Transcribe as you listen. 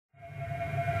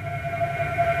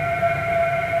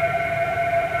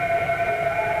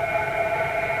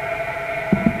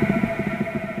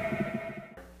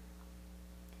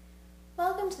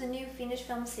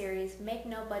film series, Make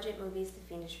No Budget Movies the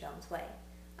Fiendish Films Way.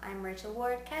 I'm Rachel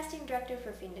Ward, casting director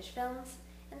for Fiendish Films,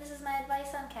 and this is my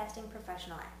advice on casting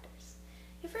professional actors.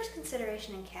 Your first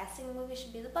consideration in casting a movie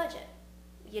should be the budget.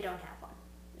 You don't have one.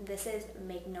 This is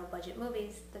Make No Budget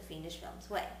Movies the Fiendish Films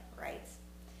Way, right?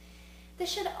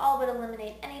 This should all but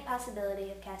eliminate any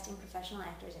possibility of casting professional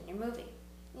actors in your movie.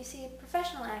 You see,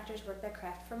 professional actors work their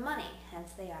craft for money,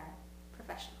 hence they are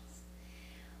professionals.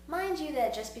 Mind you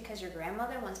that just because your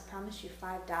grandmother once promised you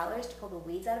 $5 to pull the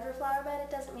weeds out of her flower bed, it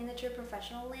doesn't mean that you're a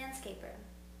professional landscaper,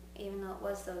 even though it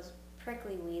was those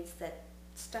prickly weeds that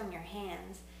stung your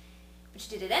hands. But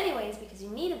you did it anyways because you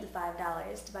needed the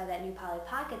 $5 to buy that new Polly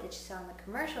Pocket that you saw in the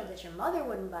commercial that your mother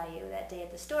wouldn't buy you that day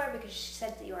at the store because she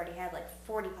said that you already had like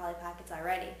 40 Polly Pockets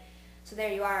already. So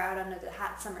there you are out under the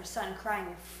hot summer sun crying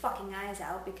your fucking eyes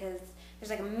out because there's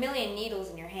like a million needles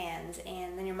in your hands,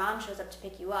 and then your mom shows up to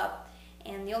pick you up,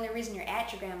 and the only reason you're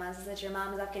at your grandma's is that your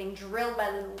mom is off getting drilled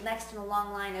by the next in a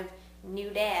long line of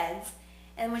new dads.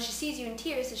 And when she sees you in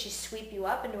tears, does she sweep you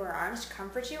up into her arms to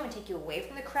comfort you and take you away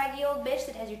from the craggy old bitch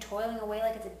that has you toiling away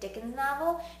like it's a Dickens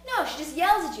novel? No, she just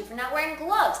yells at you for not wearing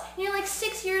gloves. And you're like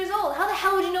 6 years old. How the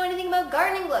hell would you know anything about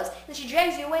gardening gloves? And she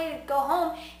drags you away to go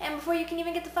home, and before you can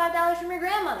even get the $5 from your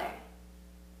grandmother.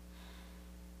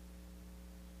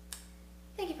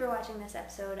 Thank you for watching this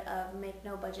episode of Make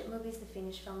No Budget Movies the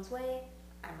Fiendish Films Way.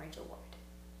 I'm Rachel.